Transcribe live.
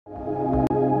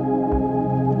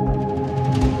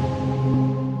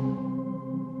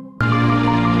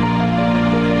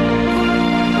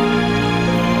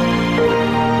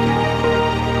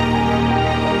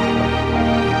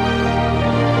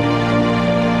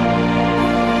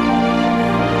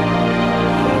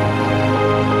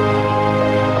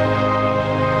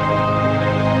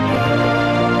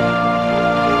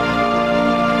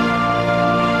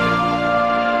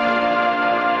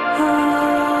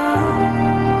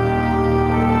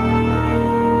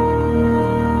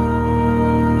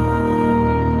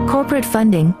Corporate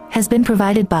funding has been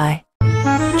provided by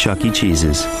Chuck E.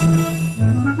 Cheese's.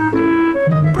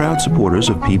 Proud supporters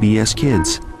of PBS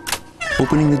Kids,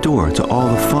 opening the door to all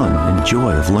the fun and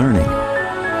joy of learning.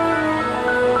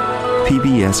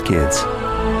 PBS Kids,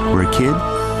 where a kid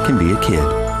can be a kid.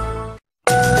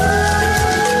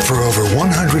 For over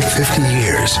 150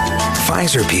 years,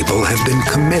 Pfizer people have been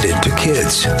committed to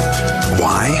kids.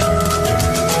 Why?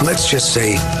 Let's just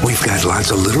say we've got lots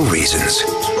of little reasons.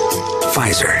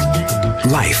 Pfizer.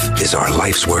 Life is our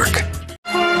life's work.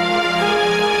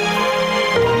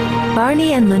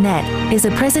 Barney and Loonette is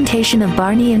a presentation of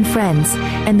Barney and Friends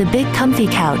and the Big Comfy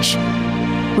Couch,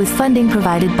 with funding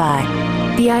provided by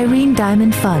the Irene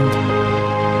Diamond Fund,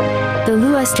 the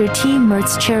Leicester T.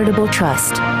 Mertz Charitable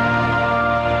Trust,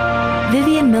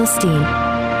 Vivian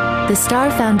Milstein, the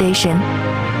Star Foundation,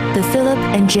 the Philip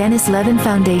and Janice Levin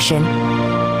Foundation,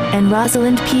 and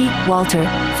Rosalind P. Walter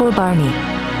for Barney.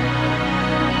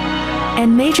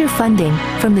 And major funding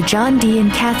from the John D.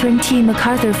 and Catherine T.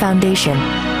 MacArthur Foundation,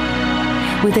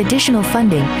 with additional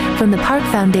funding from the Park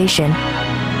Foundation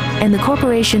and the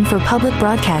Corporation for Public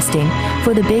Broadcasting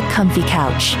for the Big Comfy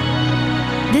Couch.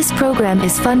 This program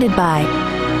is funded by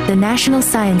the National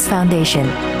Science Foundation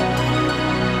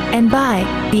and by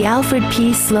the Alfred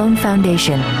P. Sloan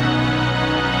Foundation,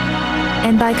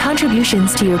 and by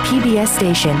contributions to your PBS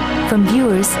station from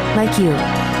viewers like you.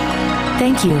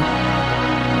 Thank you.